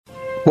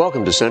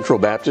Welcome to Central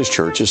Baptist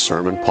Church's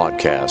Sermon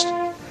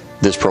Podcast.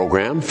 This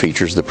program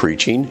features the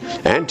preaching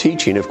and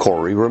teaching of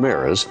Corey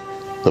Ramirez,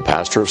 the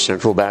pastor of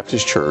Central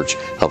Baptist Church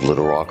of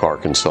Little Rock,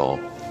 Arkansas.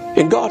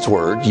 In God's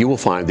Word, you will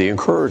find the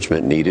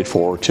encouragement needed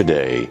for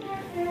today.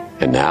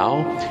 And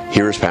now,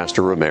 here is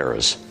Pastor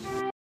Ramirez.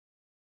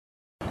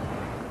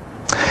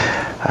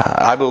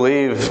 I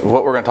believe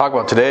what we're going to talk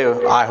about today,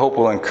 I hope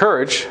will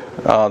encourage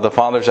the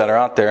fathers that are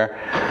out there.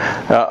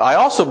 I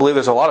also believe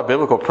there's a lot of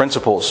biblical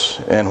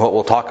principles in what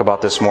we'll talk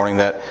about this morning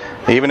that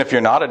even if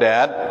you're not a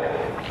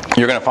dad,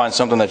 you're going to find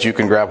something that you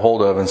can grab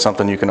hold of and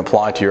something you can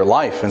apply to your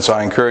life. And so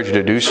I encourage you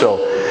to do so.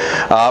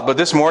 But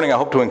this morning I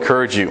hope to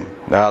encourage you.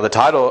 The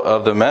title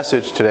of the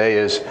message today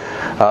is,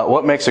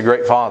 What Makes a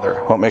Great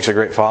Father? What Makes a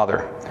Great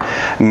Father?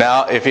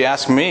 Now, if you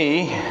ask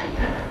me,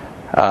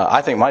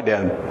 I think my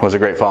dad was a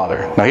great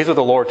father. Now, he's with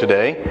the Lord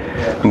today,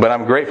 but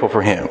I'm grateful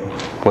for him.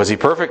 Was he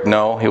perfect?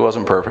 No, he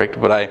wasn't perfect.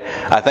 But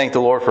I thank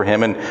the Lord for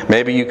him, and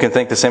maybe you can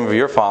think the same of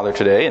your father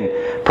today,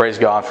 and praise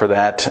God for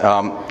that.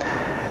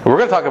 We're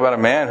going to talk about a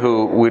man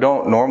who we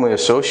don't normally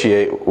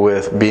associate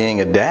with being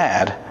a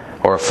dad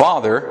or a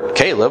father,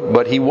 Caleb,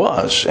 but he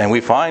was. And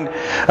we find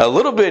a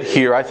little bit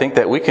here, I think,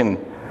 that we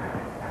can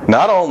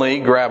not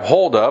only grab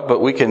hold of, but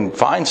we can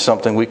find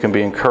something we can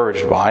be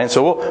encouraged by. And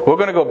so we're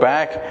going to go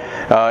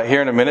back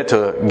here in a minute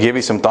to give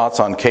you some thoughts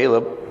on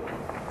Caleb.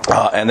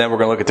 And then we're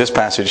going to look at this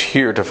passage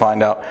here to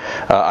find out,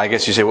 I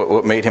guess you say,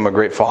 what made him a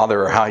great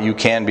father, or how you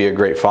can be a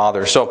great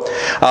father. So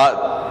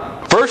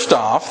first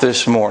off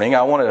this morning,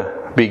 I want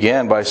to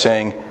begin by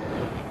saying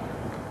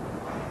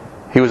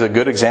he was a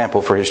good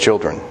example for his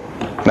children.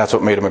 That's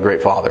what made him a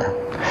great father.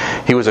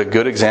 He was a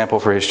good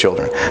example for his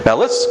children. Now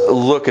let's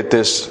look at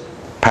this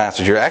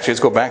passage here. Actually, let's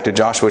go back to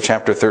Joshua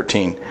chapter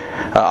 13.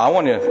 I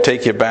want to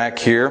take you back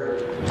here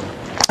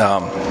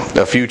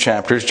a few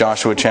chapters,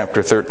 Joshua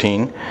chapter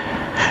 13.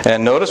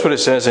 And notice what it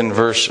says in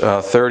verse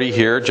 30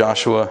 here,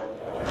 Joshua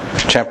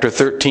chapter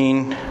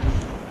 13.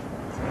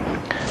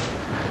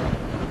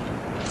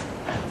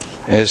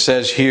 It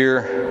says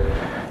here,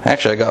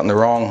 actually I got in the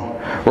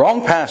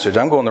wrong passage.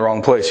 I'm going the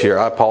wrong place here.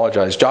 I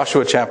apologize.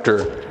 Joshua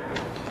chapter...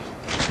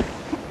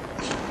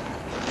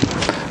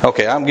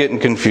 Okay, I'm getting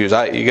confused.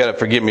 You got to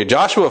forgive me.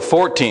 Joshua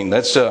 15,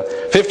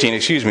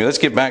 excuse me. Let's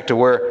get back to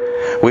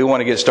where we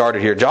want to get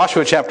started here.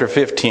 Joshua chapter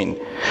 15.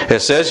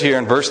 It says here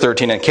in verse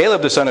 13, And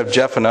Caleb the son of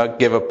Jephunneh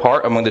gave a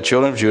part among the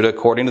children of Judah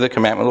according to the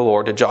commandment of the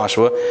Lord to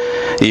Joshua,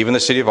 even the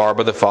city of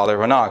Arba, the father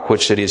of Anak,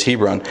 which city is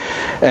Hebron.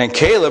 And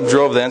Caleb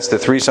drove thence the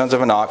three sons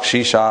of Anak,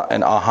 Shishah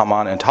and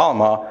Ahaman and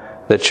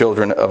Talmah, the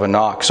children of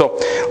Anak. So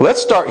let's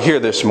start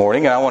here this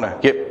morning, and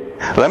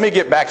let me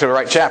get back to the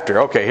right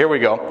chapter. Okay, here we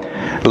go.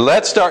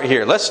 Let's start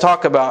here. Let's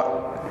talk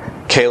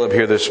about Caleb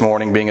here this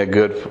morning being a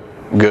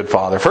good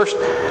father. First,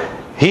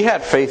 he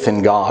had faith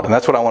in God, and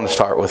that's what I want to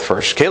start with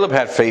first. Caleb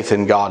had faith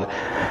in God.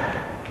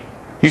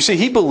 You see,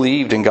 he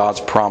believed in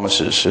God's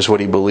promises, is what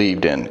he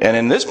believed in. And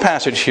in this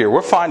passage here,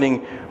 we're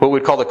finding what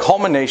we'd call the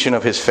culmination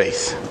of his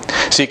faith.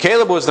 See,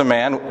 Caleb was the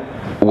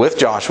man with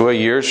Joshua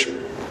years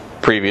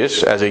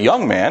previous as a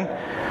young man.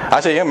 I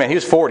say young man, he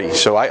was 40,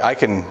 so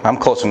I'm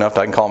close enough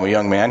that I can call him a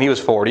young man. He was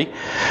 40.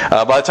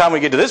 By the time we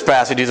get to this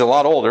passage, he's a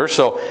lot older,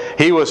 so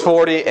he was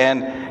 40,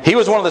 and he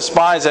was one of the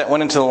spies that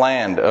went into the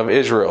land of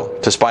Israel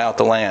to spy out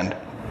the land.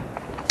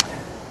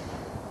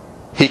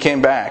 He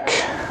came back,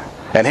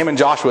 and him and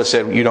Joshua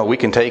said, we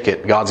can take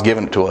it. God's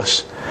given it to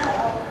us.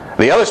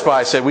 The other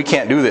spies said, we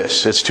can't do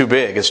this. It's too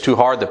big. It's too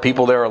hard. The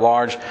people there are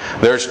large.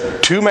 There's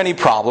too many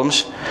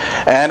problems.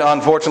 And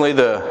unfortunately,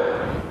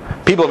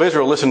 the people of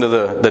Israel listened to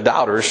the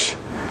doubters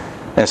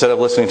instead of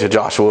listening to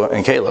Joshua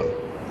and Caleb.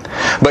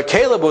 But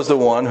Caleb was the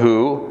one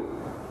who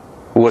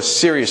was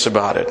serious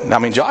about it. I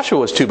mean, Joshua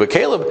was too, but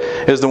Caleb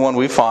is the one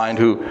we find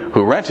who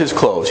rent his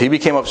clothes. He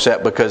became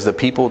upset because the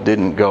people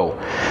didn't go.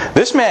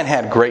 This man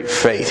had great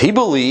faith. He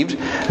believed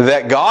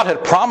that God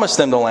had promised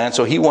them the land,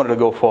 so he wanted to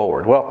go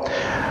forward. Well,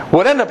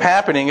 what ended up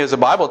happening is the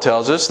Bible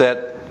tells us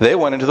that they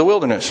went into the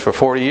wilderness for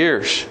 40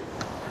 years.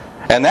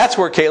 And that's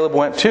where Caleb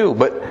went too.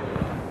 But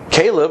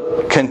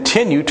Caleb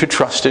continued to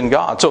trust in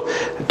God. So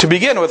to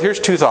begin with, here's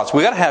two thoughts.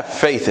 We got to have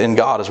faith in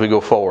God as we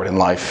go forward in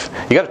life.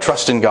 You got to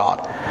trust in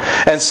God.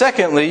 And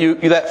secondly,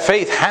 that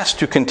faith has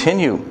to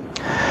continue.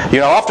 I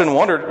often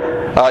wondered,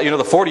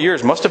 the 40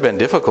 years must have been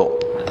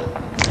difficult.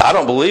 I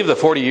don't believe the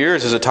 40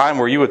 years is a time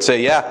where you would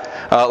say,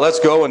 let's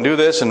go and do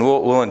this and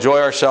we'll enjoy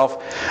ourselves.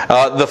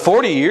 The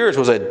 40 years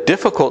was a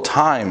difficult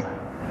time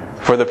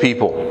for the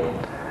people.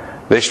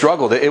 They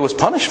struggled. It was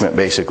punishment,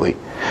 basically.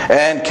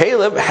 And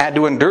Caleb had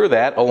to endure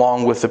that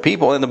along with the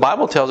people. And the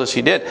Bible tells us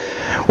he did.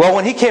 Well,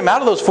 when he came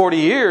out of those 40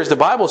 years, the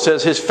Bible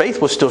says his faith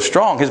was still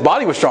strong. His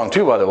body was strong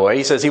too, by the way.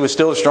 He says he was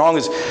still as strong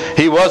as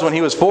he was when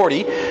he was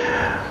 40.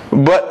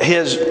 But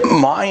his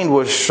mind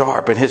was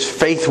sharp and his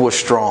faith was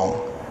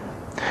strong.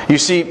 You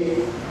see,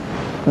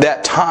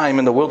 that time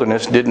in the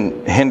wilderness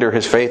didn't hinder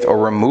his faith or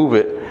remove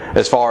it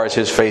as far as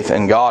his faith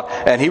in God.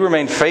 And he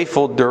remained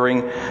faithful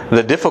during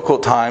the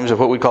difficult times of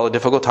what we call the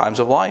difficult times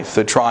of life,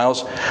 the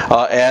trials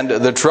and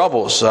the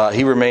troubles.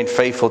 He remained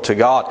faithful to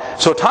God.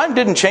 So time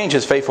didn't change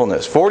his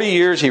faithfulness. 40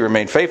 years he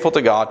remained faithful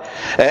to God,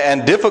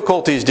 and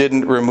difficulties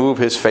didn't remove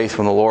his faith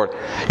from the Lord.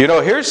 You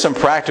know, here's some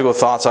practical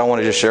thoughts I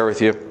want to just share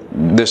with you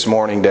this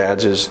morning,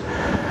 dads.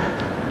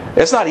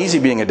 It's not easy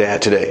being a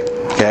dad today.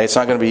 Okay, it's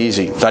not going to be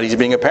easy. It's not easy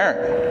being a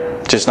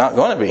parent. It's just not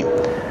going to be.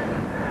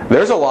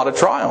 There's a lot of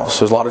trials.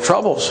 There's a lot of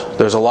troubles.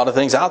 There's a lot of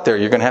things out there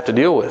you're going to have to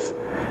deal with.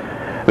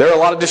 There are a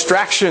lot of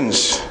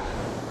distractions,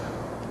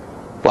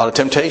 a lot of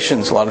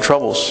temptations, a lot of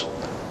troubles.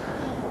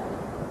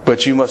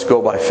 But you must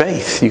go by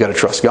faith. You got to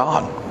trust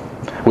God.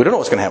 We don't know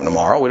what's going to happen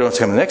tomorrow. We don't know what's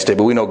going to happen the next day,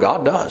 but we know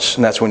God does.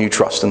 And that's when you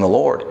trust in the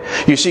Lord.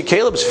 You see,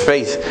 Caleb's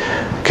faith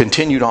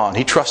continued on.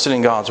 He trusted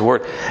in God's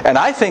Word. And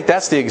I think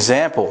that's the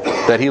example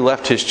that he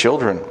left his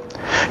children.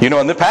 You know,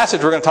 in the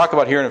passage we're going to talk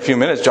about here in a few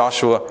minutes,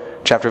 Joshua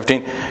chapter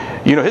 15,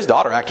 you know, his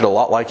daughter acted a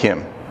lot like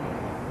him.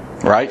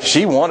 Right?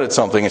 She wanted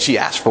something and she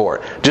asked for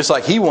it. Just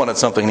like he wanted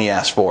something and he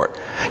asked for it.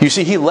 You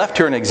see, he left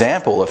her an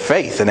example of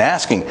faith and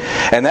asking.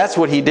 And that's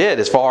what he did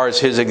as far as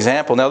his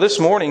example. Now this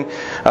morning,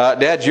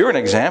 dads, you're an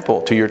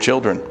example to your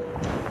children.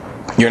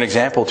 You're an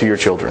example to your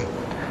children.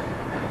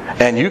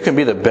 And you can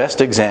be the best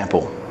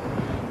example.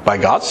 By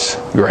God's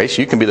grace,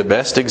 you can be the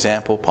best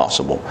example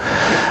possible.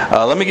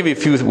 Let me give you a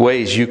few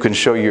ways you can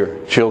show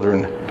your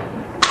children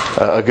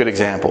a good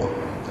example.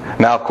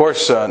 Now, of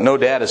course, no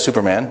dad is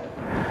Superman.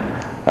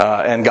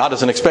 And God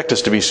doesn't expect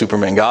us to be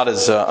Superman. God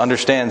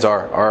understands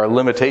our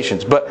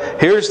limitations.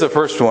 But here's the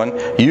first one.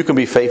 You can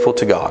be faithful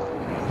to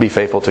God. Be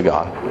faithful to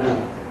God.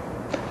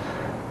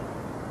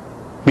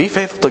 Be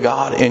faithful to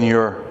God in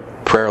your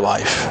prayer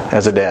life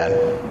as a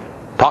dad.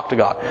 Talk to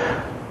God.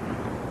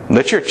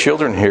 Let your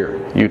children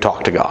hear you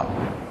talk to God.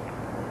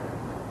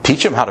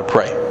 Teach them how to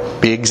pray.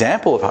 Be an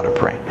example of how to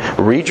pray.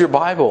 Read your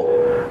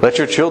Bible. Let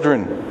your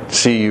children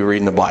see you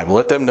reading the Bible.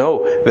 Let them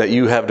know that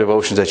you have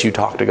devotions, that you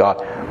talk to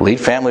God. Lead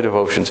family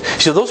devotions.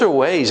 So those are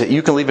ways that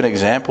you can leave an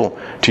example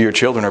to your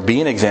children, or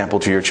be an example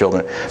to your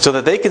children, so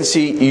that they can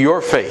see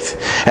your faith.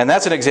 And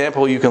that's an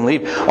example you can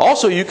leave.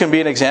 Also, you can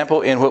be an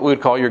example in what we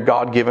would call your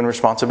God-given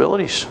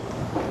responsibilities.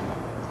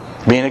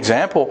 Be an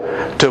example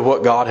to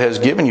what God has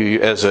given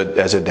you as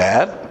a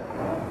dad,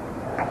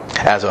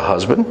 as a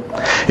husband.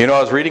 You know,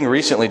 I was reading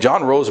recently,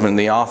 John Roseman,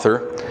 the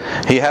author,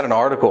 he had an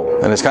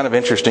article, and it's kind of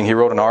interesting. He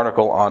wrote an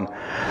article on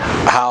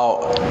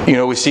how, you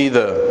know, we see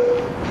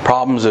the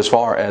problems as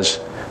far as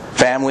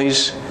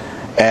families,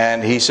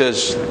 and he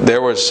says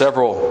there was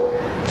several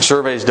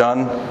surveys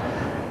done,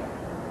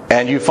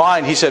 and you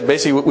find, he said,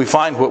 basically we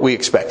find what we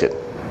expected,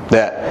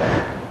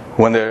 that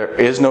when there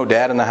is no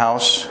dad in the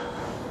house,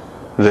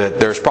 that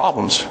there's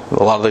problems.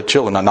 A lot of the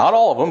children, not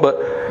all of them,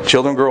 but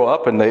children grow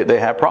up and they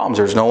have problems.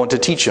 There's no one to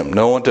teach them,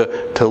 no one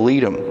to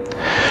lead them.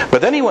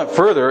 But then he went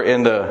further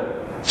in the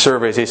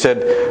surveys. He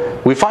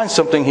said, we find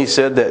something, he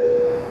said,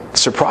 that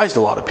surprised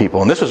a lot of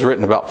people. And this was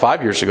written about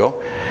 5 years ago.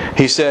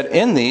 He said,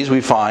 in these we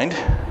find,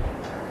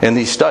 in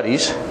these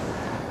studies,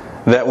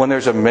 that when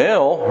there's a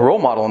male role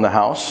model in the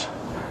house,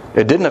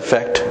 it didn't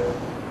affect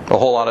a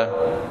whole lot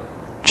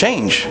of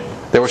change.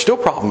 There were still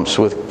problems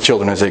with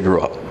children as they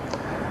grew up.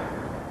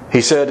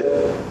 He said,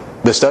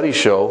 the studies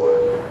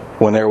show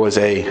when there was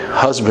a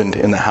husband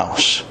in the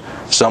house,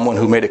 someone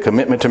who made a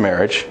commitment to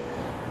marriage,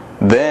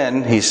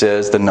 then, he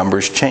says, the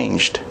numbers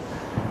changed.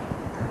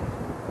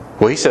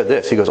 Well, he said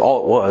this, he goes,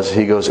 all it was,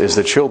 he goes, is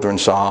the children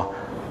saw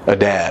a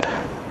dad.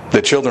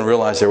 The children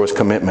realized there was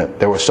commitment.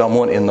 There was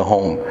someone in the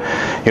home.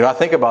 You know, I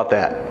think about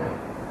that.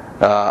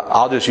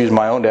 I'll just use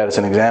my own dad as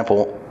an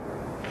example.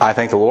 I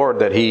thank the Lord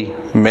that he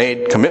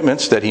made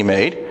commitments that he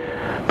made,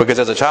 because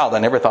as a child I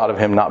never thought of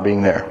him not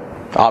being there.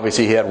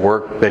 Obviously he had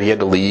work that he had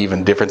to leave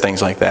and different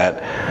things like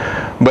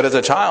that. But as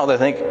a child, I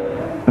think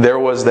there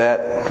was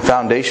that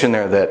foundation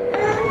there,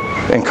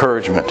 that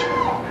encouragement.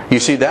 You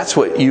see, that's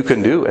what you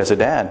can do as a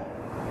dad,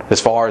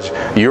 as far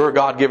as your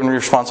God-given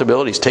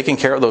responsibilities, taking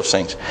care of those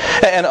things.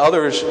 And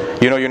others,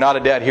 you know, you're not a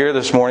dad here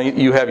this morning,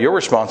 you have your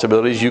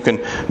responsibilities, you can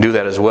do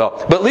that as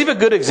well. But leave a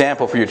good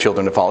example for your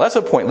children to follow. That's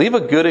the point. Leave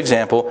a good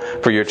example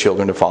for your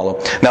children to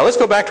follow. Now let's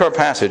go back to our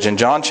passage in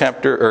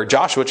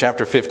Joshua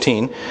chapter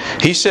 15.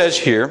 He says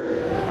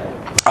here,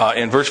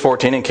 in verse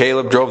 14, and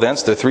Caleb drove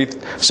thence the 3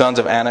 sons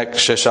of Anak,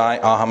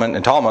 Sheshai, Ahiman,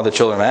 and Talmah, the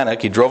children of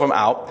Anak. He drove them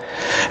out.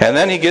 And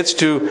then he gets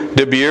to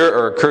Debir,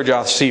 or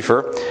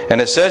Kirjath-Sepher. And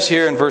it says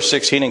here in verse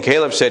 16, and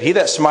Caleb said, he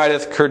that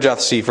smiteth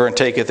Kirjath-Sepher and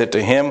taketh it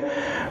to him,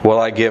 will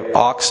I give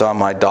Achsah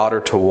my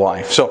daughter to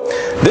wife. So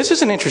this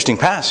is an interesting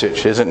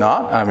passage, is it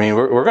not? I mean,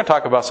 we're going to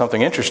talk about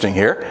something interesting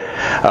here.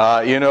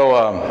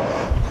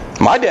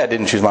 My dad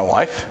didn't choose my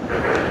wife.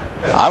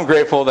 I'm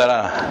grateful that...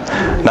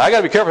 now I got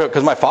to be careful,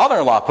 because my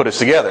father-in-law put us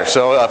together.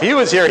 So if he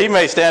was here, he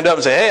may stand up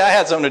and say, hey, I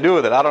had something to do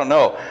with it. I don't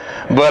know.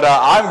 But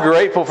I'm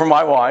grateful for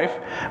my wife.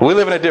 We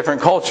live in a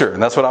different culture,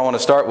 and that's what I want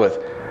to start with.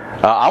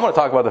 I'm going to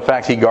talk about the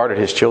fact he guarded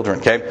his children.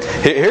 Okay,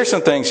 here's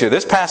some things here.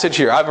 This passage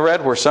here I've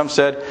read where some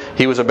said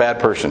he was a bad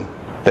person.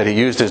 that he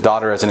used his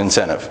daughter as an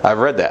incentive. I've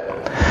read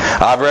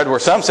that. I've read where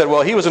some said,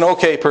 well, he was an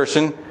okay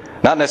person,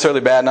 not necessarily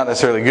bad, not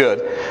necessarily good.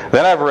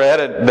 Then I've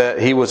read that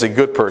he was a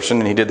good person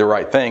and he did the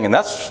right thing, and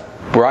that's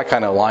where I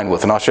kind of align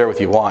with, and I'll share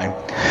with you why.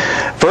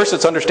 First,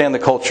 let's understand the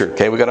culture.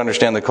 Okay, we got to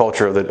understand the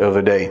culture of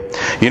the day.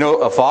 You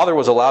know, a father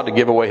was allowed to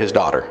give away his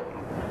daughter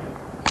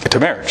to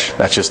marriage.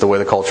 That's just the way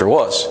the culture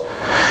was.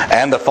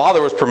 And the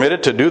father was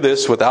permitted to do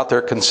this without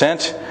their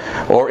consent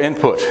or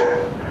input.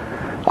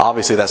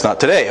 Obviously, that's not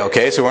today,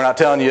 okay? So we're not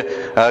telling you,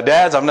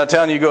 dads, I'm not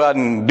telling you go out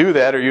and do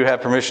that, or you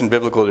have permission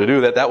biblical to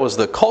do that. That was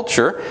the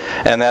culture,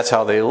 and that's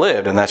how they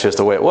lived, and that's just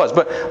the way it was.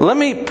 But let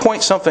me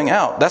point something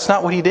out. That's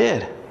not what he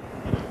did.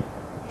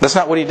 That's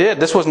not what he did.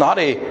 This was not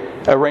a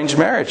arranged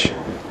marriage.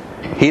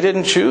 He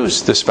didn't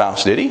choose the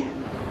spouse, did he?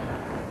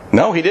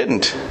 No, he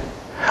didn't.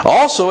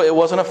 Also, it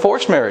wasn't a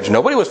forced marriage.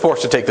 Nobody was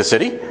forced to take the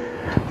city.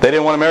 They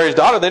didn't want to marry his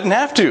daughter. They didn't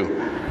have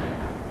to.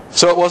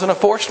 So it wasn't a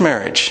forced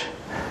marriage.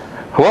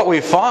 What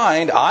we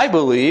find, I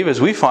believe,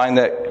 is we find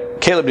that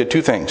Caleb did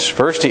two things.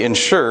 First, he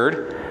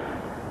ensured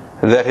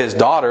that his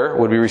daughter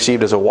would be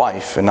received as a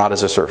wife and not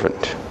as a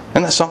servant.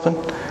 Isn't that something?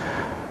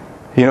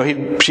 You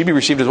know, she'd be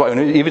received as a wife.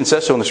 And it even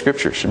says so in the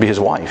Scriptures. She'd be his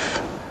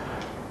wife.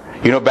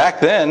 You know,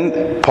 back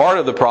then, part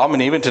of the problem,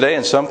 and even today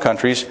in some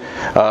countries,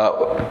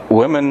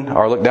 women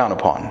are looked down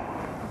upon.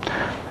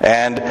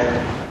 And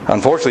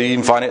unfortunately, you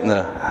even find it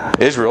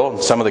in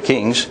Israel, some of the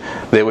kings,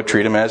 they would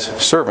treat them as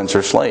servants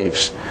or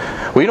slaves.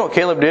 Well, you know what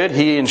Caleb did?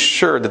 He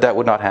ensured that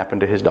would not happen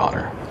to his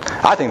daughter.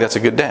 I think that's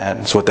a good dad.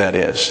 That's what that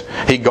is.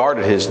 He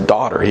guarded his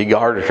daughter. He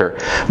guarded her.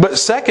 But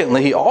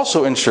secondly, he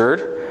also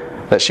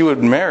ensured that she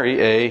would marry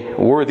a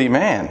worthy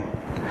man.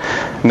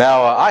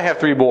 Now, I have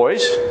 3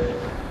 boys.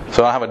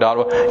 So I have a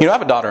daughter. You know, I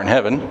have a daughter in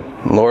heaven.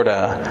 Lord,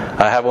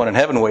 I have one in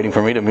heaven waiting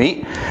for me to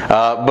meet.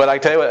 But I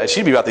tell you what,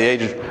 she'd be about the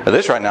age of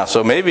this right now.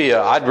 So maybe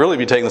I'd really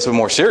be taking this a bit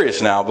more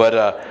serious now. But,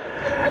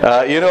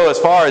 you know, as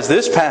far as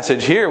this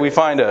passage here, we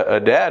find a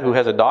dad who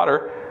has a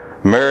daughter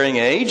marrying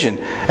age.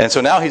 And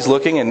so now he's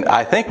looking, and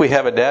I think we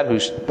have a dad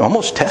who's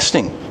almost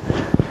testing.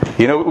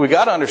 You know, we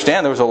got to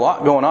understand there was a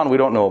lot going on we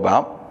don't know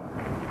about.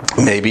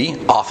 Maybe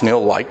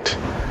Othniel liked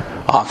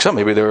Achsah.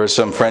 Maybe there was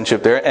some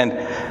friendship there.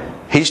 And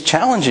he's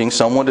challenging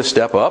someone to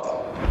step up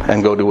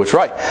and go do what's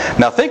right.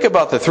 Now think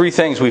about the 3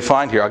 things we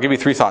find here. I'll give you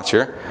 3 thoughts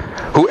here.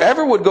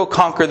 Whoever would go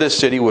conquer this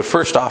city would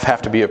first off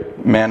have to be a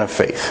man of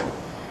faith.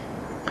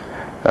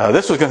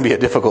 This was going to be a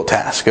difficult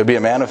task. It would be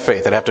a man of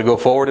faith. They'd have to go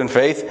forward in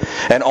faith.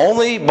 And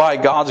only by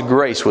God's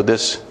grace would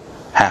this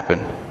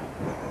happen.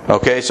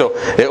 Okay, so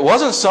it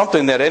wasn't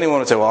something that anyone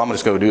would say, well, I'm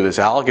just going to do this.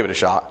 I'll give it a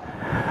shot.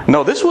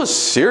 No, this was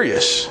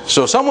serious.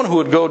 So someone who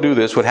would go do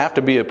this would have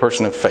to be a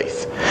person of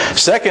faith.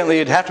 Secondly,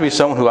 it'd have to be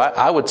someone who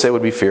I would say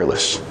would be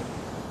fearless.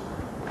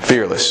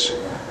 Fearless.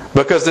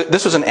 Because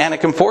this was an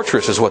Anakim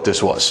fortress is what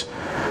this was.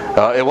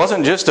 It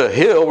wasn't just a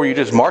hill where you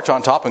just march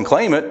on top and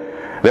claim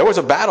it. There was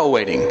a battle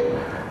waiting.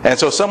 And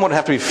so someone would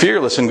have to be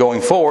fearless in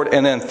going forward.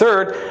 And then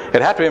third,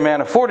 it'd have to be a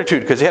man of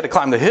fortitude because he had to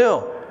climb the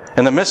hill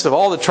in the midst of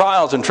all the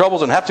trials and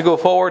troubles and have to go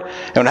forward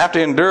and have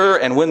to endure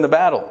and win the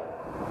battle.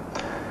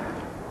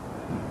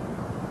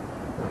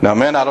 Now,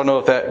 men, I don't know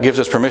if that gives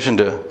us permission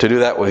to do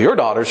that with your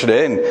daughters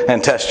today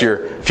and test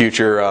your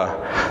future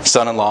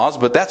son-in-laws,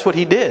 but that's what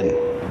he did.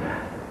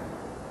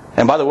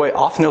 And by the way,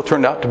 Othniel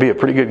turned out to be a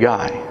pretty good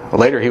guy.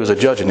 Later, he was a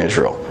judge in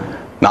Israel.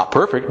 Not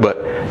perfect,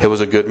 but he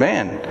was a good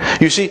man.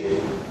 You see,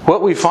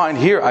 what we find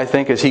here, I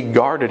think, is he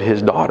guarded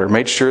his daughter,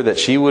 made sure that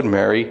she would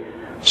marry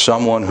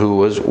someone who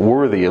was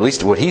worthy, at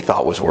least what he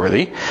thought was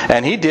worthy,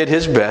 and he did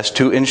his best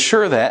to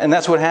ensure that, and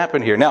that's what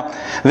happened here. Now,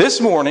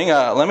 this morning,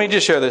 let me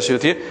just share this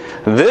with you.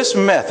 This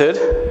method,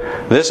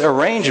 this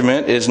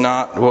arrangement is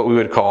not what we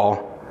would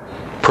call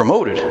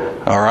promoted,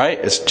 all right?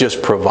 It's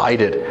just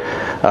provided.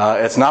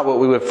 It's not what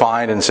we would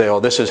find and say, oh,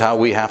 this is how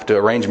we have to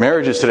arrange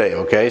marriages today,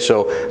 okay?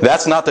 So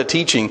that's not the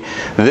teaching.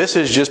 This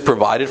is just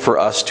provided for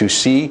us to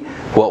see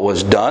what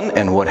was done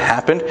and what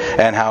happened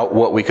and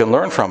what we can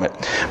learn from it.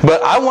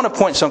 But I want to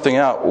point something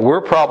out.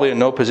 We're probably in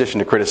no position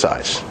to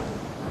criticize.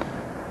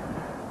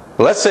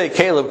 Let's say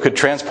Caleb could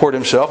transport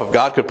himself. If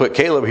God could put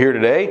Caleb here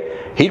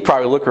today, he'd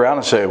probably look around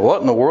and say, what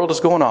in the world is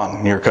going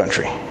on in your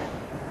country?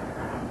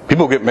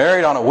 People get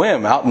married on a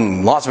whim out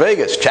in Las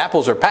Vegas.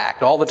 Chapels are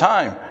packed all the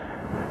time.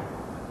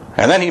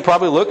 And then he'd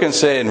probably look and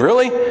say,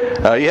 really?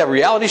 You have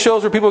reality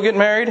shows where people get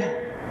married?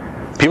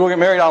 People get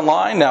married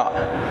online?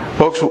 Now,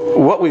 folks,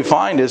 what we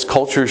find is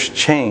cultures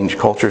change.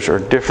 Cultures are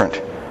different.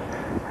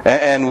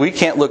 And we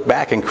can't look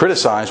back and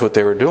criticize what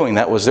they were doing.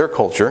 That was their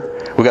culture.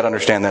 We've got to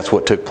understand that's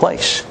what took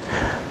place.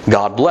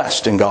 God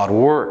blessed and God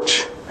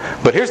worked.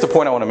 But here's the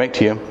point I want to make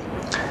to you.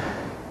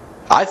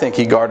 I think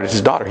he guarded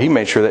his daughter. He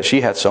made sure that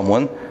she had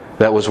someone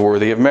that was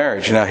worthy of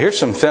marriage. Now, here's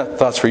some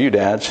thoughts for you,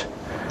 dads.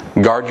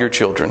 Guard your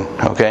children,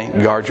 okay?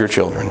 Guard your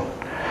children.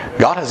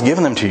 God has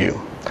given them to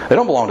you. They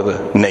don't belong to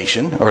the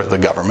nation or the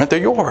government. They're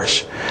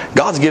yours.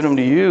 God's given them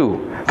to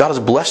you. God has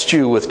blessed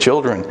you with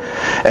children.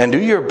 And do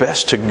your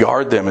best to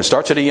guard them. It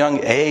starts at a young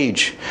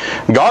age.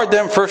 Guard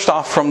them first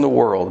off from the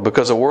world,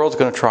 because the world's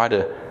going to try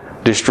to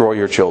destroy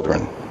your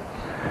children.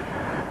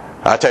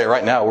 I tell you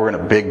right now, we're in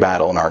a big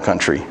battle in our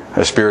country,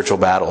 a spiritual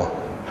battle.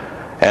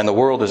 And the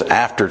world is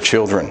after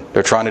children.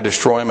 They're trying to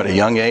destroy them at a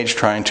young age,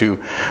 trying to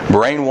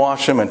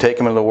brainwash them and take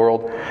them into the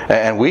world.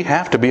 And we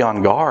have to be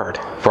on guard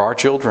for our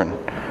children.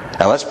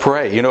 And let's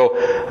pray. You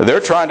know, they're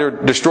trying to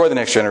destroy the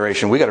next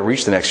generation. We got to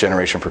reach the next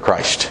generation for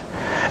Christ.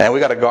 And we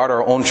got to guard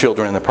our own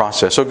children in the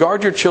process. So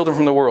guard your children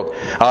from the world.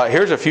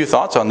 Here's a few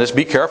thoughts on this.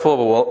 Be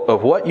careful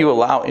of what you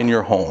allow in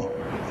your home.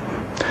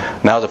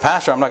 Now, as a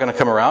pastor, I'm not going to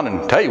come around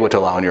and tell you what to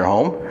allow in your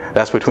home.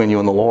 That's between you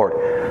and the Lord.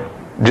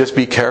 Just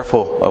be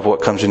careful of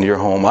what comes into your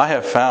home. I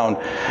have found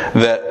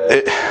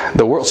that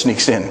the world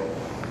sneaks in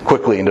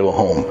quickly into a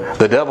home.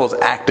 The devil's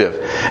active,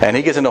 and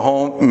he gets into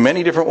home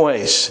many different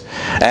ways.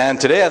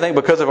 And today, I think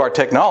because of our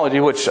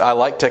technology, which I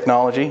like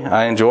technology,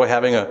 I enjoy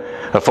having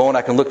a phone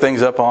I can look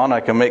things up on,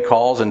 I can make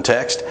calls and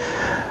text.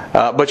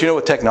 But you know,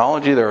 with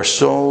technology, there are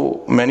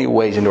so many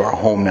ways into our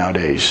home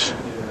nowadays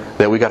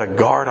that we got to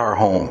guard our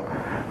home.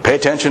 Pay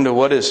attention to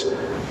what is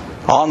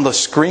on the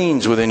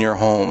screens within your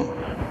home.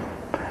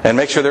 And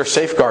make sure there are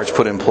safeguards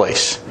put in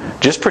place.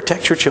 Just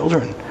protect your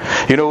children.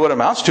 You know, what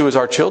amounts to is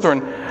our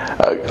children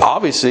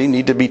obviously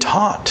need to be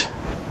taught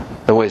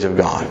the ways of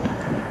God.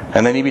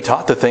 And they need to be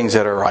taught the things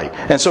that are right.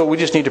 And so we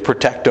just need to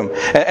protect them.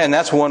 And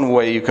that's one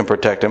way you can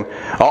protect them.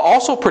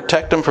 Also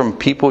protect them from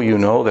people you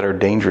know that are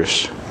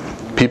dangerous.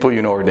 People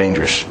you know are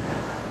dangerous.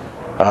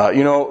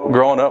 You know,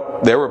 growing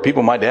up, there were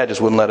people my dad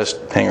just wouldn't let us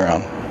hang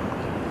around.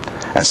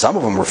 And some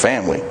of them were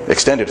family,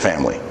 extended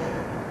family.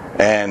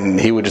 And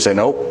he would just say,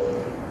 nope.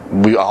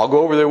 I'll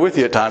go over there with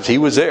you at times. He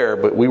was there,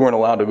 but we weren't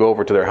allowed to go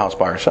over to their house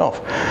by ourselves.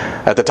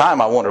 At the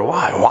time, I wondered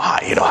why.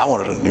 Why? You know, I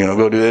wanted to,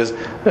 go do this.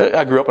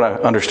 I grew up and I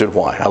understood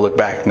why. I look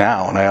back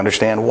now and I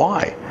understand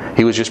why.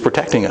 He was just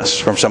protecting us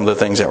from some of the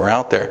things that were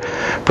out there.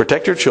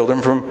 Protect your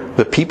children from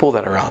the people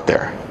that are out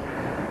there.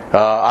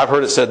 I've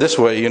heard it said this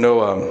way.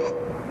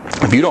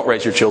 If you don't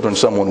raise your children,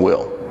 someone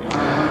will.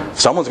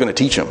 Someone's going to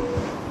teach them.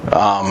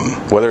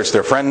 Whether it's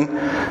their friend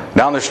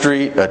down the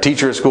street, a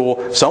teacher at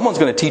school, someone's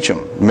going to teach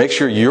them. Make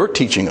sure you're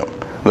teaching them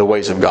the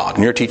ways of God.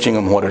 And you're teaching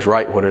them what is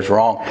right, what is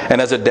wrong.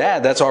 And as a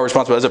dad, that's our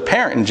responsibility. As a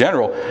parent in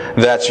general,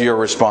 that's your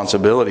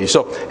responsibility.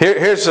 So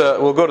here's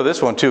we'll go to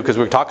this one too, because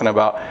we're talking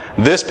about,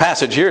 this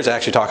passage here is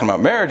actually talking about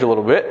marriage a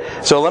little bit.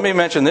 So let me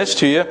mention this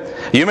to you.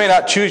 You may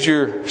not choose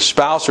your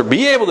spouse or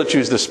be able to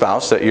choose the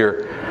spouse that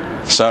your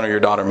son or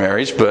your daughter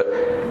marries, but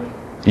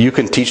you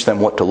can teach them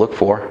what to look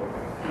for.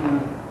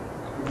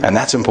 And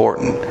that's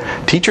important.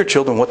 Teach your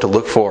children what to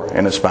look for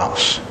in a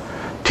spouse.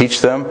 Teach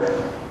them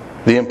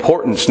the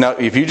importance. Now,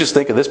 if you just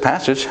think of this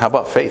passage, how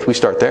about faith? We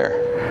start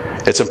there.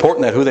 It's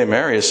important that who they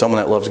marry is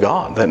someone that loves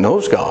God, that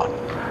knows God.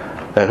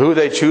 That who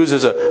they choose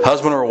as a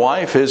husband or a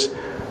wife is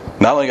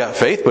not only got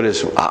faith, but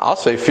is, I'll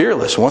say,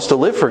 fearless, wants to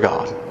live for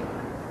God.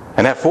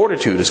 And that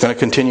fortitude is going to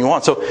continue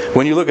on. So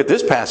when you look at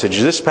this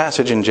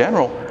passage in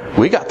general,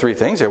 we got three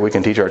things there we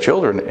can teach our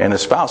children and a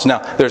spouse. Now,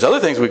 there's other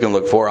things we can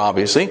look for,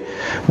 obviously,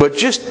 but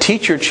just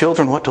teach your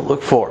children what to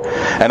look for.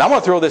 And I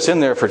want to throw this in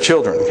there for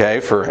children,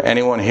 okay, for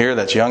anyone here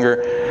that's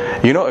younger.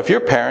 If your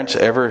parents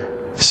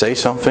ever say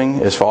something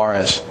as far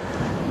as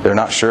they're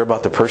not sure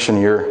about the person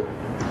you're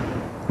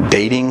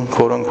dating,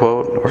 quote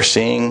unquote, or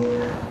seeing,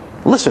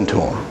 listen to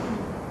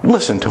them.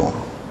 Listen to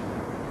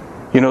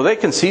them. They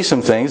can see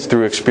some things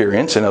through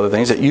experience and other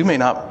things that you may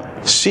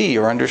not see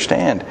or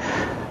understand.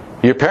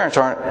 Your parents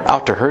aren't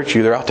out to hurt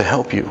you, they're out to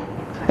help you.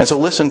 And so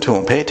listen to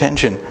them, pay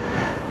attention.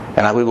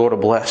 And I believe the Lord will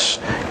bless.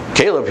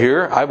 Caleb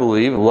here, I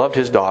believe, loved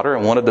his daughter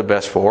and wanted the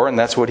best for her, and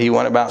that's what he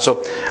went about.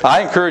 So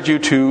I encourage you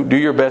to do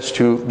your best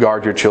to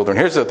guard your children.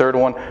 Here's the third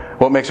one.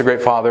 What makes a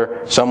great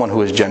father? Someone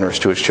who is generous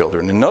to his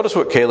children. And notice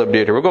what Caleb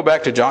did here. We'll go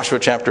back to Joshua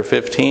chapter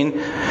 15.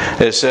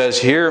 It says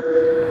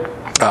here,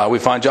 we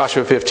find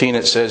Joshua 15,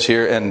 it says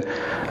here in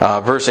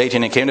verse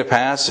 18, it came to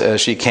pass as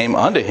she came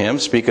unto him,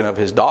 speaking of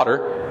his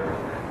daughter,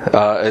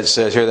 it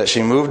says here that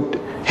she moved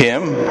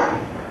him,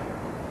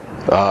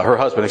 her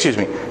husband,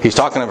 he's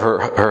talking of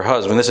her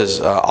husband. This is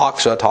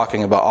Oxa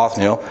talking about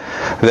Othniel,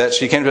 that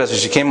she came to pass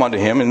as she came unto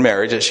him in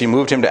marriage, that she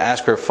moved him to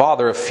ask her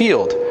father a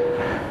field.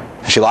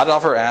 She lighted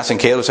off her ass, and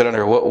Caleb said unto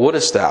her, What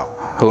wouldest thou?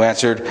 Who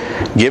answered,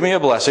 Give me a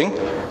blessing.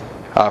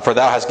 For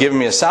thou hast given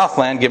me a south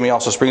land, give me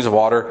also springs of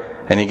water.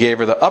 And he gave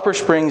her the upper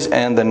springs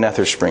and the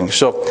nether springs.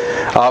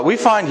 So we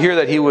find here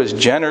that he was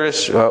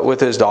generous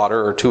with his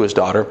daughter, or to his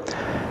daughter.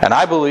 And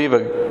I believe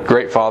a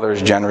great father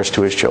is generous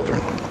to his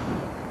children.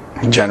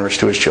 Generous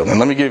to his children.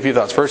 Let me give you a few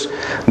thoughts. First,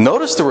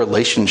 notice the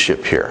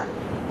relationship here.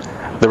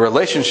 The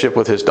relationship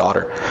with his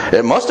daughter.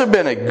 It must have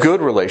been a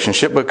good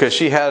relationship because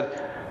she had,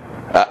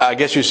 I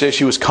guess you'd say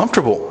she was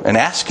comfortable in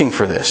asking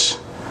for this.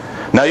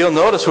 Now you'll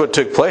notice what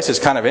took place is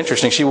kind of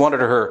interesting. She wanted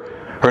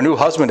her new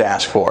husband to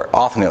ask for it,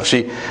 Othniel.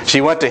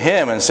 She went to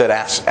him and said,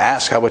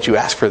 ask, how about you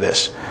ask for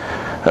this?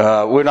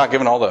 We're not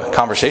given all the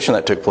conversation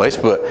that took place,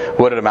 but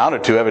what it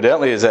amounted to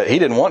evidently is that he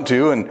didn't want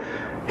to, and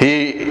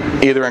he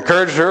either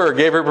encouraged her or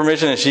gave her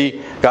permission, and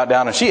she got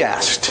down and she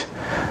asked.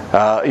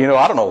 I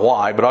don't know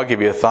why, but I'll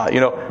give you a thought.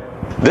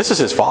 this is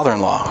his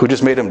father-in-law who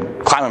just made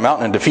him climb a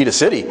mountain and defeat a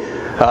city.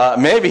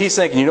 Maybe he's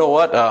thinking, you know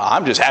what,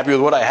 I'm just happy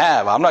with what I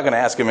have. I'm not going to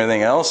ask him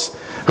anything else.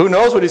 Who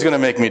knows what he's going to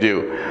make me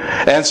do?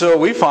 And so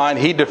we find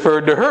he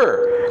deferred to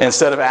her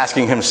instead of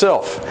asking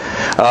himself.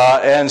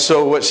 And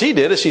so what she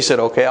did is she said,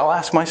 okay, I'll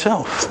ask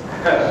myself.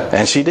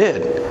 And she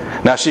did.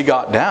 Now she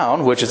got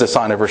down, which is a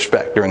sign of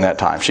respect during that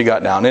time. She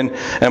got down.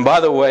 And by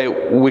the way,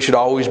 we should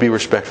always be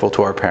respectful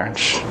to our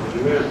parents.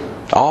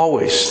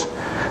 Always.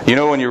 You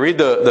know, when you read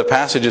the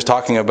passages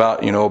talking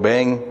about,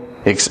 obeying,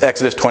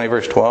 Exodus 20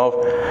 verse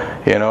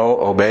 12,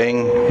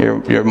 obeying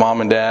your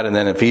mom and dad, and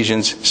then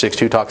Ephesians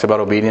 6:2 talks about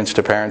obedience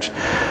to parents.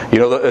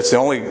 It's the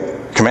only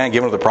command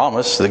given of the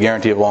promise, the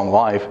guarantee of long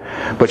life.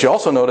 But you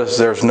also notice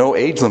there's no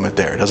age limit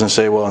there. It doesn't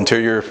say, well, until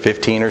you're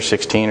 15 or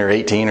 16 or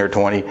 18 or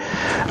 20.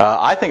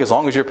 I think as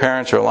long as your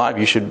parents are alive,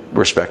 you should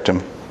respect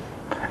them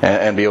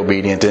and be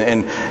obedient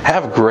and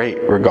have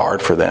great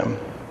regard for them.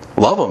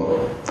 Love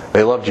them.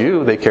 They loved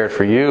you. They cared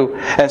for you.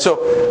 And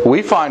so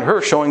we find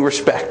her showing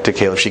respect to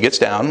Caleb. She gets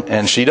down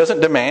and she doesn't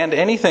demand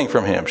anything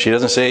from him. She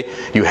doesn't say,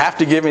 you have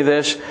to give me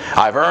this.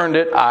 I've earned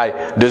it.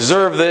 I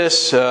deserve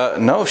this.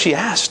 No, she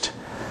asked.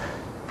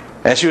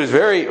 And she was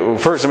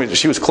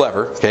she was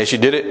clever. Okay, she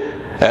did it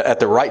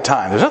at the right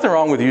time. There's nothing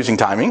wrong with using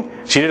timing.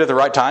 She did it at the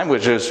right time,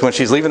 which is when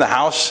she's leaving the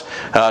house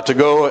to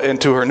go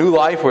into her new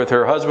life with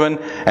her husband.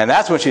 And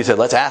that's when she said,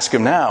 let's ask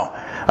him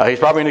now. He's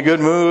probably in a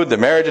good mood. The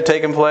marriage had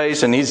taken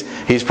place, and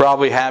he's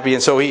probably happy.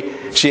 And so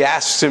she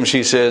asks him.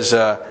 She says,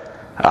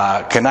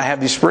 "Can I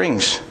have these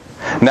springs?"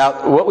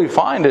 Now, what we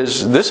find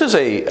is this is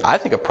I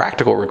think a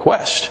practical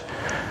request.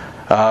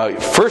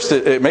 First,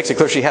 it makes it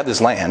clear she had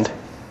this land,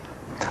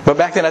 but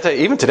back then, I tell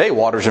you, even today,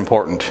 water is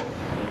important.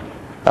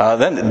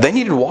 Then they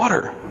needed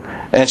water.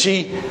 And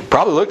she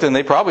probably looked and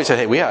they probably said,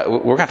 hey, we're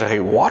going to have to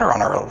have water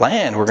on our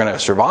land. We're going to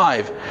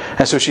survive.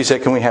 And so she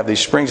said, can we have these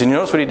springs? And you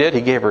notice what he did?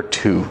 He gave her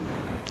two.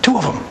 Two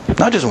of them.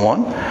 Not just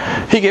one.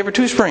 He gave her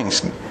 2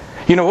 springs.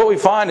 What we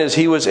find is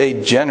he was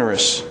a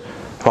generous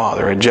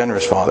father. A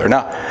generous father.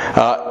 Now,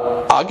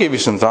 I'll give you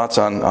some thoughts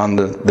on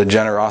the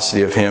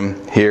generosity of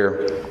him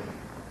here.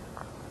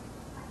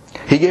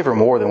 He gave her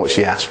more than what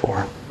she asked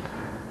for.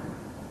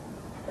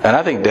 And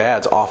I think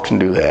dads often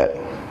do that.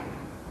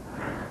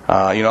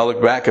 I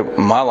look back at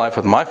my life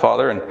with my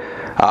father, and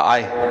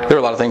there were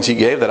a lot of things he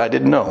gave that I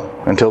didn't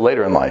know until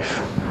later in life.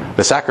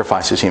 The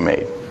sacrifices he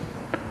made.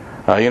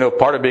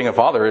 Part of being a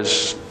father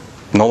is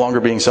no longer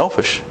being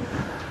selfish.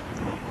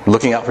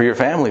 Looking out for your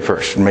family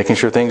first and making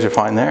sure things are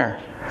fine there.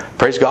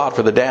 Praise God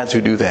for the dads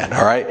who do that,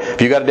 all right?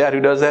 If you got a dad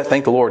who does that,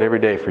 thank the Lord every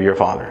day for your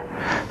father.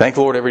 Thank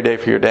the Lord every day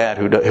for your dad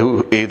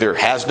who either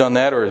has done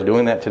that or is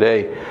doing that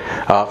today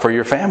for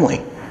your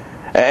family.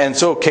 And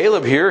so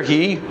Caleb here,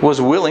 he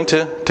was willing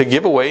to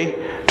give away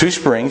 2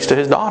 springs to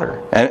his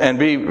daughter and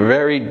be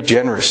very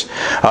generous.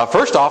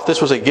 First off,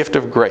 this was a gift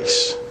of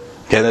grace.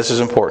 Okay, this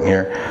is important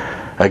here.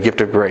 A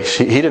gift of grace.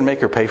 He didn't make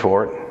her pay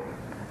for it.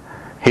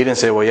 He didn't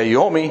say, well, yeah, you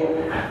owe me.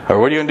 Or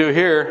what are you going to do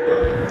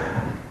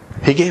here?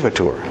 He gave it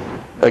to her.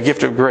 A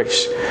gift of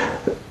grace.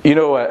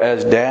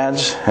 As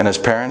dads and as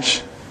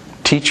parents,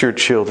 teach your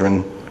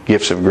children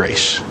gifts of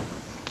grace.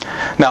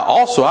 Now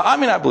also,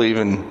 I believe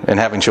in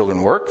having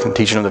children work and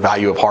teaching them the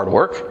value of hard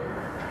work.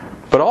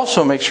 But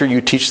also make sure you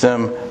teach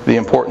them the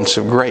importance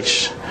of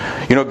grace.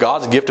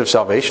 God's gift of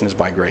salvation is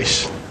by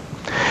grace.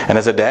 And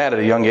as a dad at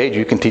a young age,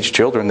 you can teach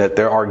children that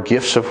there are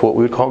gifts of what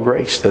we would call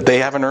grace. That they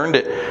haven't earned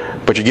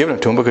it, but you're giving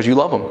it to them because you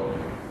love them.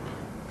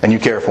 And you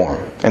care for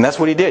them. And that's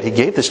what he did. He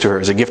gave this to her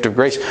as a gift of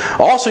grace.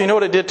 Also, you know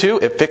what it did too?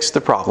 It fixed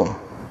the problem.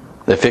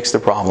 It fixed the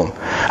problem.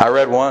 I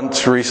read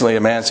once recently,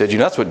 a man said,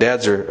 that's what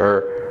dads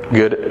are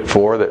good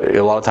for, that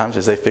a lot of times,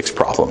 is they fix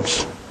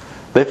problems.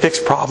 They fix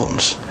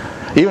problems.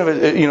 Even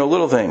if it,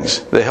 little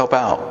things, they help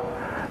out.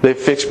 They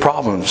fix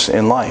problems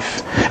in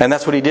life. And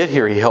that's what he did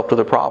here. He helped with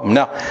a problem.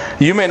 Now,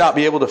 you may not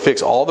be able to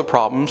fix all the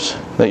problems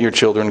that your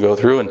children go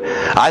through. And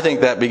I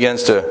think that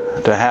begins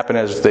to happen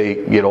as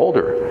they get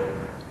older.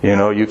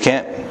 You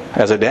can't,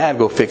 as a dad,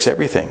 go fix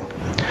everything.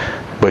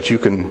 But you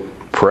can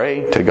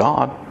pray to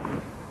God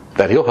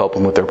that He'll help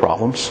them with their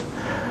problems.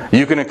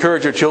 You can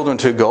encourage your children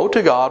to go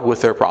to God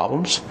with their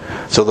problems,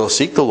 so they'll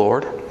seek the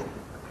Lord.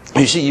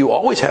 You see, you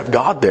always have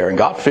God there, and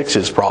God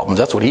fixes problems.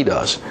 That's what He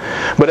does.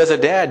 But as a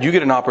dad, you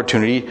get an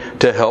opportunity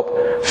to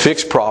help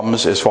fix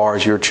problems as far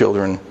as your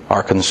children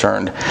are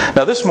concerned.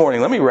 Now this morning,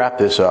 let me wrap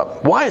this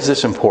up. Why is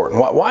this important?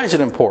 Why is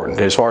it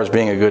important as far as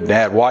being a good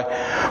dad?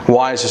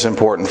 Why is this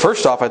important?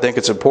 First off, I think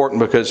it's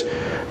important because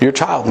your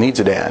child needs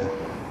a dad.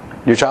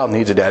 Your child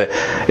needs a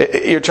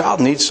dad. Your child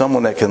needs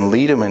someone that can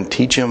lead him and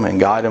teach him and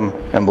guide him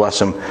and bless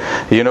him.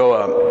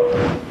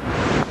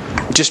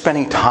 Just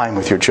spending time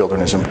with your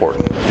children is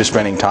important. Just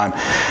spending time.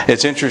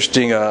 It's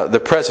interesting,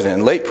 the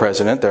president, late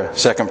president, the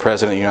second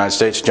president of the United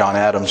States, John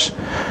Adams,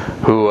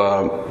 who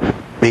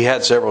he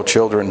had several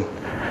children.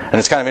 And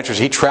it's kind of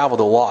interesting. He traveled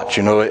a lot,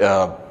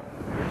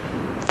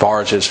 as far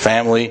as his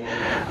family.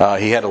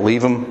 He had to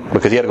leave them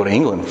because he had to go to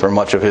England for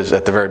much of his,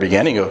 at the very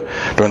beginning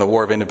during the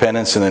War of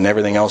Independence and then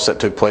everything else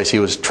that took place. He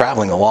was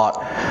traveling a lot.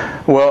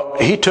 Well,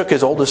 he took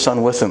his oldest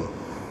son with him.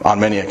 on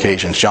many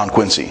occasions, John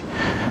Quincy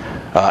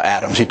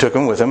Adams. He took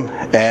him with him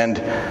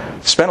and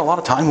spent a lot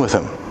of time with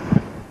him.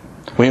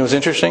 When it was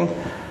interesting,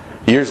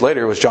 years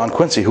later it was John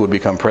Quincy who would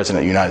become President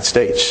of the United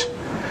States.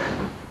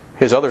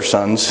 His other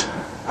sons,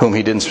 whom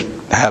he didn't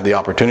have the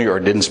opportunity or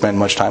didn't spend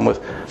much time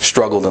with,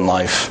 struggled in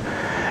life.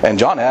 And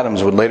John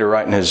Adams would later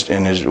write in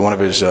his one of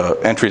his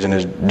entries in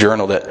his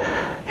journal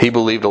that he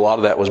believed a lot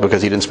of that was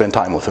because he didn't spend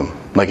time with him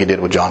like he did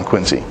with John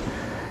Quincy.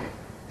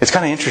 It's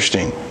kind of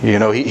interesting.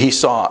 He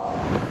saw,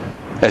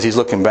 as he's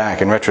looking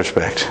back in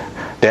retrospect,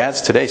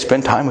 dads today,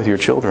 spend time with your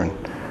children.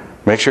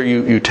 Make sure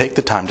you take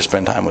the time to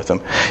spend time with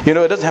them. It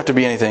doesn't have to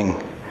be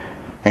anything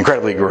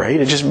incredibly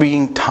great. It's just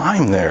being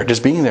time there.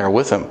 Just being there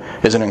with them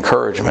is an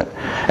encouragement.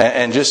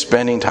 And just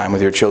spending time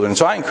with your children.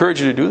 So I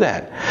encourage you to do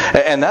that.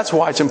 And that's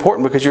why it's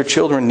important, because your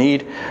children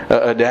need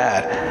a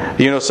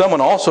dad.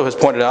 Someone also has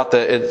pointed out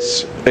that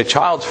it's a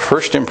child's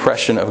first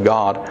impression of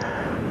God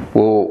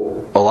will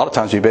a lot of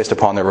times be based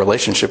upon their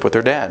relationship with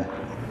their dad.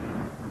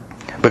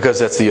 Because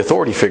that's the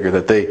authority figure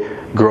that they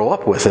grow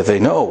up with, that they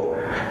know.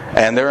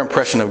 And their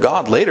impression of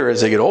God later,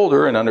 as they get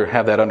older and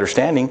have that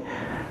understanding,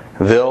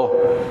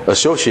 they'll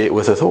associate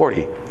with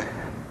authority.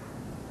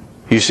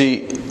 You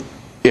see,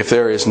 if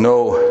there is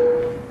no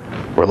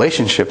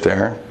relationship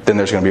there, then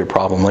there's going to be a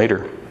problem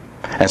later.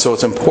 And so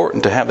it's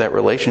important to have that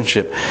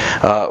relationship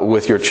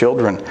with your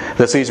children.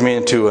 This leads me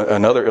into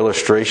another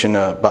illustration.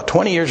 About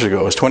 20 years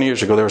ago,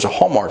 there was a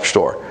Hallmark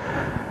store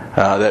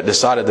that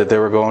decided that they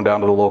were going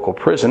down to the local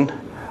prison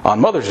on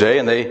Mother's Day,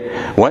 and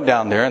they went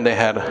down there and they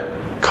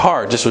had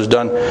cards. This was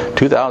done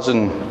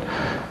 2000.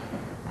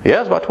 Yeah, it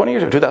was about 20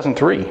 years ago.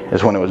 2003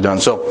 is when it was done.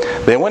 So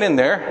they went in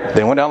there,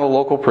 they went down to the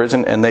local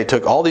prison, and they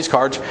took all these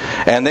cards,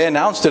 and they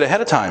announced it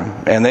ahead of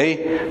time. And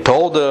they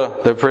told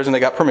the prison, they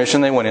got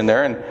permission, they went in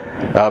there,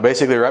 and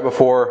basically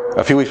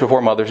a few weeks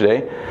before Mother's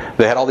Day,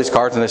 they had all these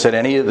cards, and they said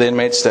any of the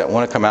inmates that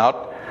want to come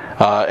out,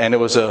 and it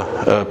was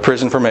a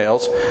prison for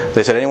males,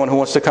 they said anyone who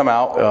wants to come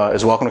out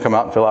is welcome to come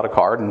out and fill out a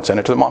card and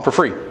send it to the mom for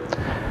free.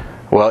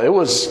 Well, it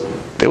was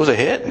a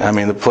hit. I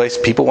mean, the place,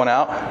 people went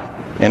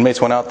out,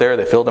 inmates went out there,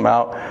 they filled them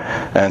out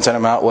and sent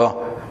them out.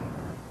 Well,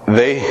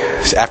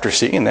 after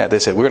seeing that, they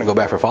said, we're going to go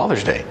back for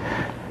Father's Day.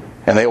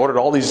 And they ordered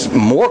all these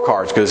more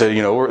cards because they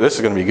said, this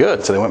is going to be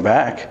good. So they went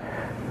back.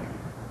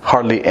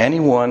 Hardly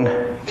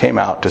anyone came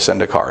out to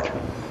send a card.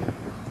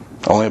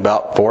 Only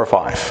about 4 or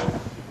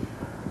 5.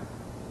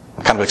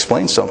 Kind of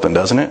explains something,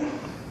 doesn't it?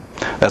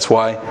 That's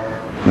why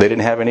they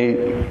didn't have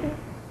any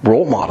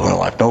role model in their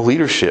life, no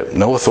leadership,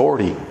 no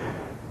authority.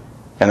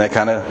 And they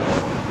kind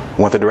of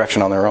went the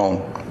direction on their own.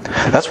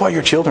 That's why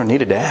your children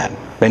need a dad.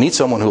 They need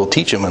someone who will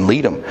teach them and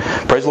lead them.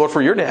 Praise the Lord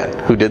for your dad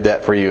who did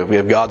that for you.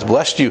 If God's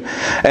blessed you.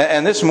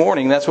 And this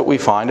morning, that's what we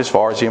find as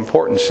far as the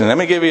importance. And let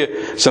me give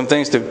you some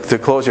things to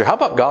close here. How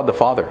about God the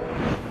Father?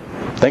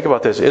 Think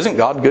about this. Isn't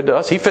God good to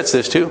us? He fits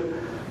this too.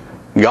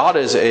 God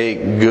is a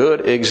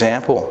good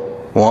example.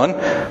 One,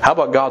 how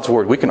about God's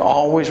Word? We can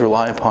always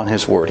rely upon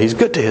His Word. He's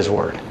good to His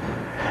Word.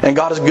 And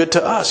God is good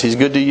to us. He's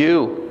good to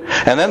you.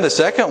 And then the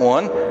second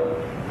one,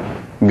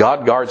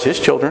 God guards His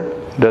children,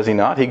 does He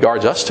not? He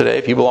guards us today.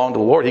 If you belong to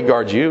the Lord, He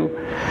guards you.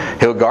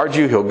 He'll guard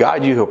you, He'll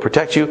guide you, He'll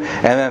protect you.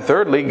 And then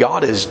thirdly,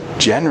 God is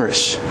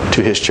generous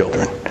to His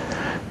children.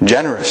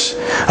 Generous.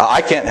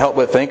 I can't help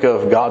but think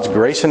of God's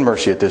grace and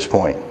mercy at this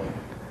point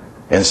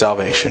in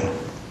salvation.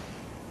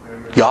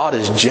 God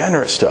is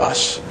generous to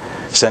us.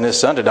 Sent His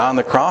Son to die on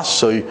the cross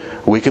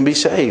so we can be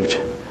saved.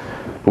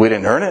 We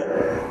didn't earn it.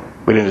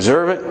 We didn't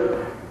deserve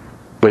it.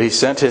 But He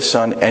sent His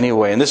Son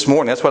anyway. And this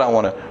morning, that's what I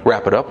want to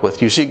wrap it up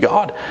with. You see,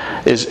 God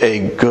is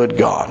a good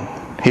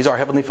God. He's our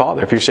Heavenly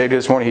Father. If you're saved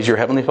this morning, He's your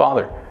Heavenly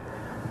Father.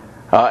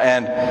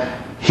 And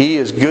He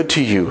is good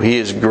to you. He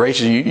is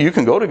gracious. You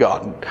can go to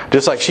God.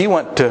 Just like she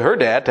went to her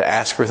dad to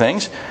ask for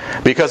things.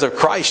 Because of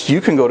Christ,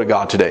 you can go to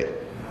God today.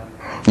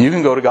 You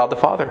can go to God the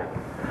Father.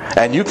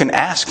 And you can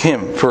ask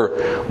Him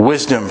for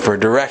wisdom, for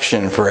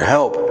direction, for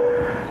help.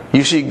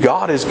 You see,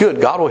 God is good.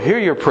 God will hear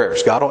your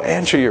prayers. God will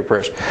answer your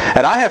prayers.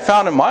 And I have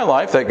found in my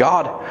life that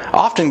God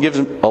often gives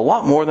a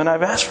lot more than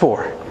I've asked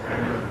for.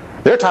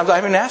 There are times I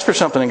haven't asked for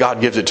something and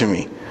God gives it to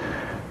me.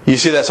 You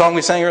see that song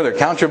we sang earlier,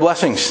 Count Your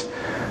Blessings.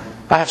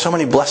 I have so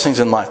many blessings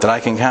in life that I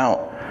can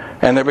count.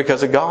 And they're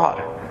because of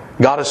God.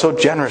 God is so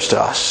generous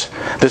to us.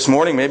 This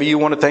morning, maybe you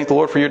want to thank the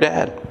Lord for your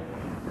dad.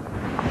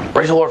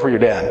 Praise the Lord for your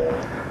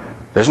dad.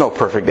 There's no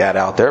perfect dad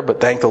out there, but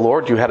thank the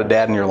Lord you had a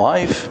dad in your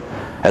life.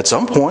 At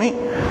some point,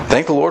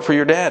 thank the Lord for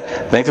your dad.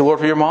 Thank the Lord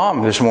for your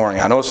mom this morning.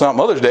 I know it's not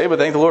Mother's Day, but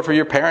thank the Lord for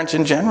your parents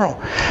in general.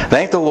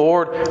 Thank the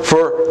Lord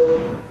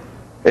for,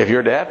 if you're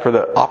a dad, for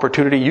the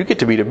opportunity you get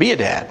to be a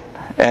dad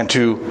and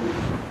to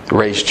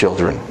raise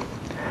children.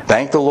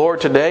 Thank the Lord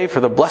today for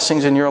the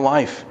blessings in your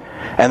life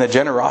and the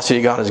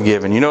generosity God has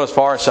given. You know, as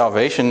far as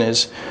salvation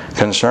is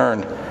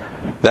concerned,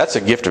 that's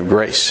a gift of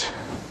grace.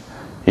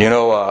 You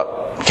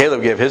know,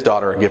 Caleb gave his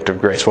daughter a gift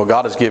of grace. Well,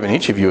 God has given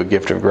each of you a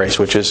gift of grace,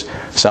 which is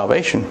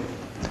salvation.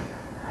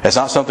 It's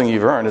not something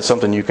you've earned, it's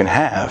something you can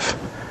have.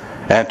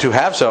 And to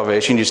have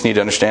salvation, you just need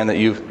to understand that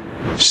you've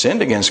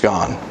sinned against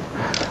God.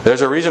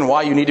 There's a reason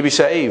why you need to be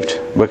saved,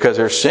 because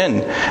there's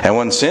sin. And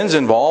when sin's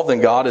involved, then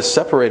God is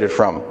separated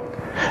from.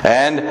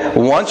 And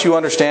once you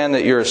understand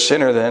that you're a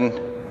sinner, then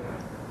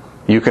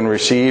you can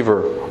receive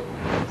or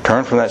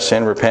turn from that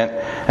sin, repent,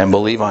 and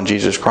believe on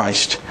Jesus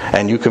Christ.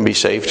 And you can be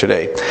saved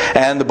today.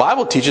 And the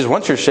Bible teaches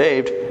once you're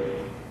saved,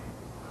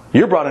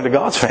 you're brought into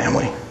God's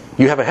family.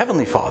 You have a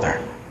heavenly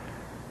Father.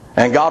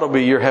 And God will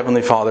be your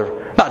heavenly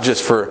Father, not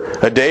just for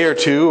a day or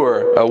two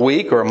or a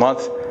week or a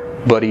month,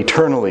 but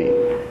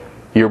eternally.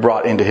 You're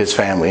brought into His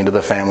family, into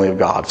the family of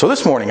God. So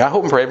this morning, I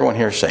hope and pray everyone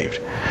here is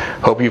saved.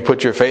 Hope you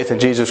put your faith in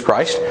Jesus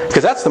Christ,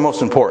 because that's the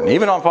most important.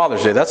 Even on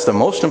Father's Day, that's the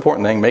most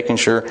important thing, making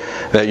sure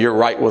that you're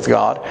right with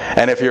God.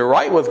 And if you're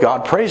right with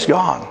God, praise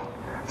God.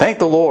 Thank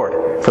the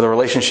Lord for the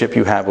relationship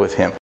you have with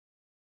Him.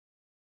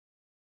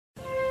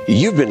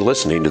 You've been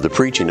listening to the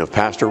preaching of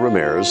Pastor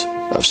Ramirez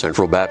of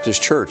Central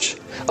Baptist Church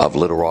of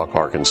Little Rock,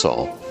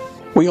 Arkansas.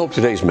 We hope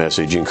today's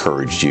message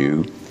encouraged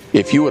you.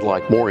 If you would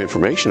like more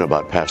information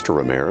about Pastor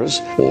Ramirez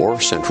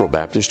or Central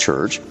Baptist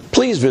Church,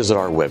 please visit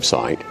our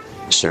website,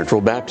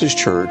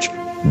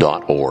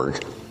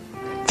 centralbaptistchurch.org.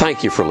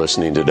 Thank you for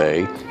listening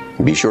today.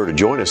 Be sure to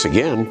join us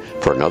again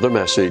for another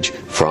message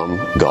from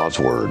God's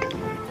Word.